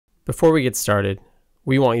Before we get started,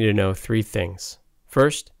 we want you to know 3 things.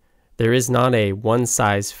 First, there is not a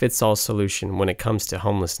one-size-fits-all solution when it comes to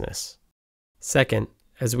homelessness. Second,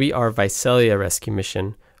 as we are Visalia Rescue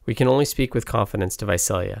Mission, we can only speak with confidence to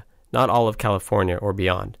Visalia, not all of California or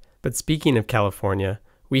beyond. But speaking of California,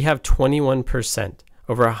 we have 21%,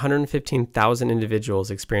 over 115,000 individuals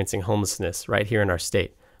experiencing homelessness right here in our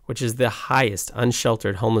state, which is the highest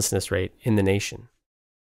unsheltered homelessness rate in the nation.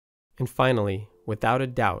 And finally, without a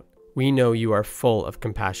doubt, we know you are full of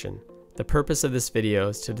compassion. The purpose of this video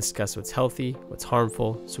is to discuss what's healthy, what's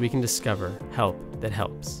harmful, so we can discover help that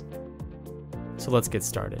helps. So let's get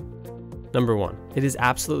started. Number 1, it is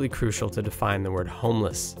absolutely crucial to define the word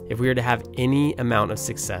homeless if we are to have any amount of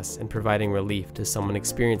success in providing relief to someone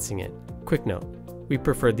experiencing it. Quick note, we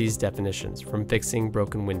prefer these definitions from Fixing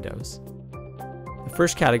Broken Windows. The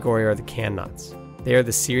first category are the can-nots. They are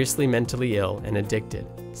the seriously mentally ill and addicted.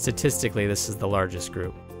 Statistically, this is the largest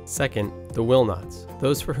group. Second, the will-nots,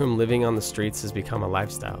 those for whom living on the streets has become a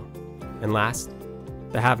lifestyle. And last,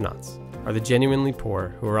 the have-nots, are the genuinely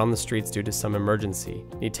poor who are on the streets due to some emergency,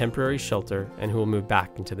 need temporary shelter, and who will move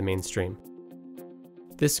back into the mainstream.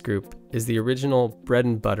 This group is the original bread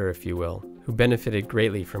and butter, if you will, who benefited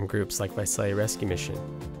greatly from groups like Visalia Rescue Mission.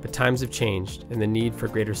 But times have changed, and the need for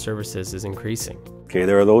greater services is increasing. Okay,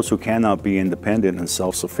 there are those who cannot be independent and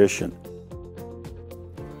self-sufficient.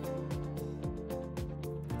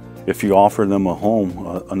 If you offer them a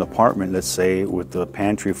home, an apartment, let's say, with a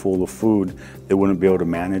pantry full of food, they wouldn't be able to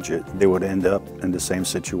manage it. They would end up in the same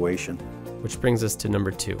situation. Which brings us to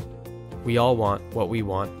number 2. We all want what we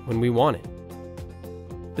want when we want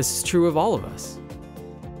it. This is true of all of us.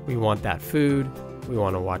 We want that food, we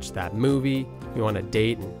want to watch that movie, we want to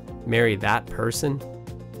date and marry that person.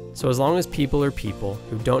 So as long as people are people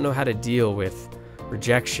who don't know how to deal with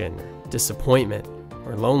rejection, disappointment,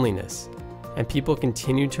 or loneliness, and people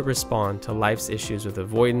continue to respond to life's issues with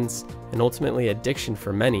avoidance and ultimately addiction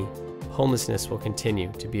for many, homelessness will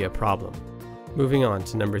continue to be a problem. Moving on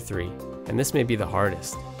to number 3, and this may be the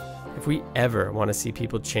hardest. If we ever want to see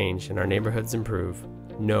people change and our neighborhoods improve,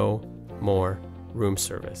 no more room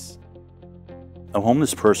service. A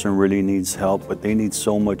homeless person really needs help, but they need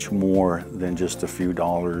so much more than just a few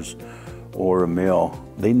dollars or a meal.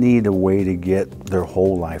 They need a way to get their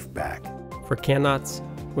whole life back. For can-nots,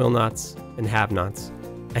 will-nots, and have-nots,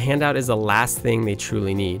 a handout is the last thing they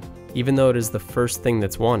truly need, even though it is the first thing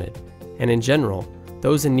that's wanted. And in general,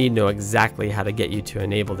 those in need know exactly how to get you to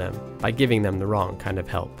enable them by giving them the wrong kind of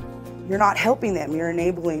help. You're not helping them, you're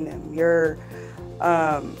enabling them. You're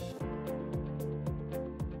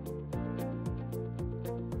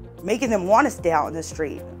making them want to stay out in the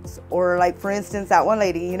street. Or like, for instance, that one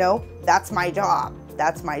lady, you know, that's my job.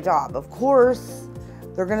 That's my job. Of course,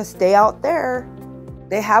 they're going to stay out there.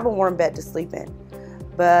 They have a warm bed to sleep in,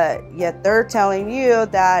 but yet they're telling you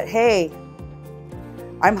that, hey,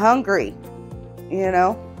 I'm hungry, you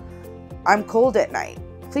know, I'm cold at night.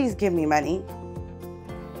 Please give me money.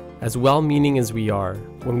 As well-meaning as we are,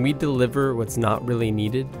 when we deliver what's not really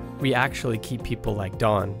needed, we actually keep people like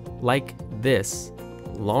Dawn, like this,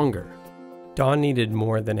 longer. Dawn needed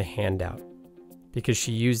more than a handout because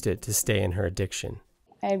she used it to stay in her addiction.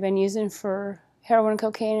 I had been using for heroin,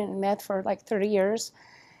 cocaine, and meth for like 30 years.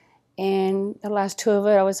 And the last 2 of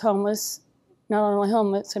it, I was homeless. Not only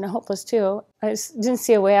homeless, and hopeless too. I just didn't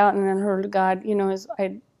see a way out, and then heard God, you know,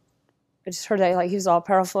 I just heard that like He was all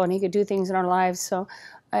powerful and He could do things in our lives. So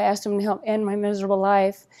I asked Him to help end my miserable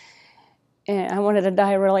life. And I wanted to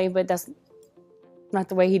die really, but that's not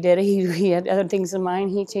the way He did it. He had other things in mind.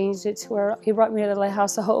 He changed it to where He brought me to the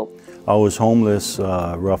House of Hope. I was homeless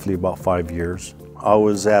roughly about 5 years. I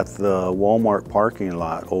was at the Walmart parking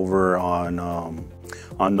lot over on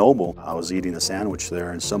Noble. I was eating a sandwich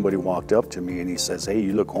there, and somebody walked up to me and he says, "Hey,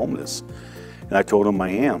 you look homeless." And I told him I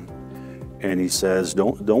am. And he says,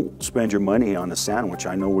 don't spend your money on a sandwich.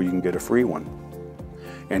 I know where you can get a free one.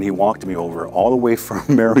 And he walked me over all the way from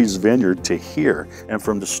Mary's Vineyard to here. And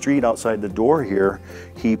from the street outside the door here,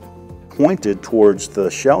 he pointed towards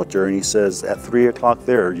the shelter and he says, at 3 o'clock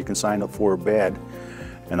there, you can sign up for a bed.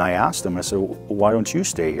 And I asked him, I said, why don't you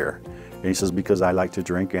stay here? And he says, because I like to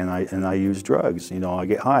drink and I use drugs. You know, I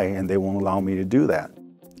get high and they won't allow me to do that.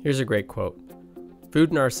 Here's a great quote.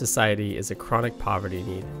 Food in our society is a chronic poverty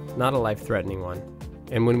need, not a life-threatening one.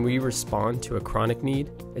 And when we respond to a chronic need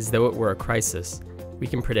as though it were a crisis, we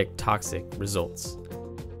can predict toxic results.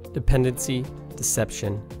 Dependency,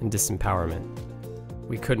 deception, and disempowerment.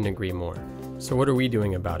 We couldn't agree more. So what are we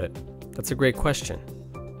doing about it? That's a great question.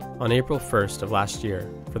 On April 1st of last year,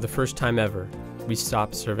 for the first time ever, we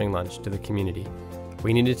stopped serving lunch to the community.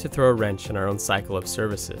 We needed to throw a wrench in our own cycle of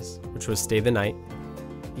services, which was stay the night,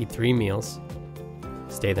 eat 3 meals,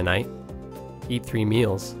 stay the night, eat 3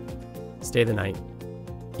 meals, stay the night,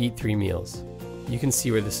 eat 3 meals. You can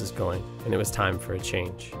see where this is going, and it was time for a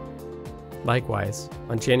change. Likewise,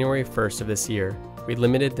 on January 1st of this year, we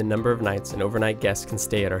limited the number of nights an overnight guest can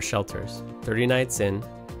stay at our shelters, 30 nights in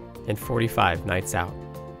and 45 nights out.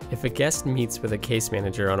 If a guest meets with a case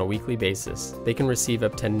manager on a weekly basis, they can receive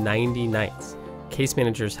up to 90 nights. Case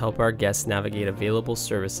managers help our guests navigate available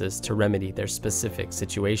services to remedy their specific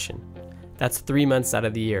situation. That's 3 months out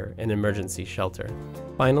of the year in emergency shelter.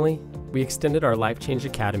 Finally, we extended our Life Change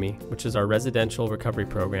Academy, which is our residential recovery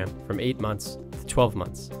program, from 8 months to 12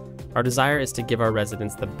 months. Our desire is to give our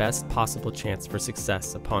residents the best possible chance for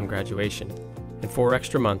success upon graduation, and 4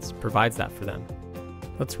 extra months provides that for them.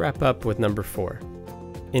 Let's wrap up with number 4.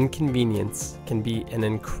 Inconvenience can be an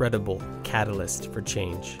incredible catalyst for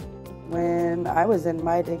change. When I was in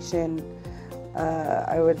my addiction,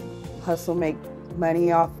 I would hustle, make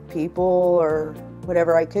money off people or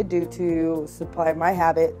whatever I could do to supply my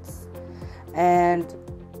habits, and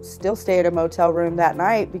still stay at a motel room that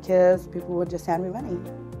night because people would just hand me money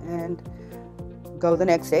and go the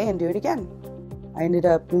next day and do it again. I ended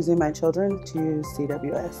up losing my children to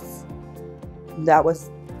CWS. That was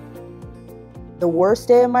the worst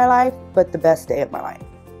day of my life, but the best day of my life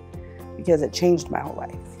because it changed my whole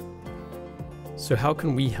life. So how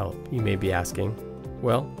can we help, you may be asking?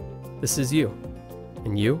 Well, this is you,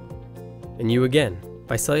 and you, and you again.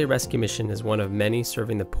 Visalia Rescue Mission is one of many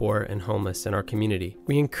serving the poor and homeless in our community.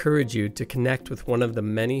 We encourage you to connect with one of the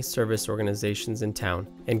many service organizations in town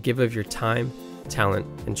and give of your time, talent,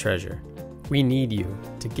 and treasure. We need you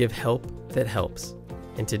to give help that helps,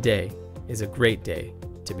 and today is a great day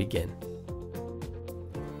to begin.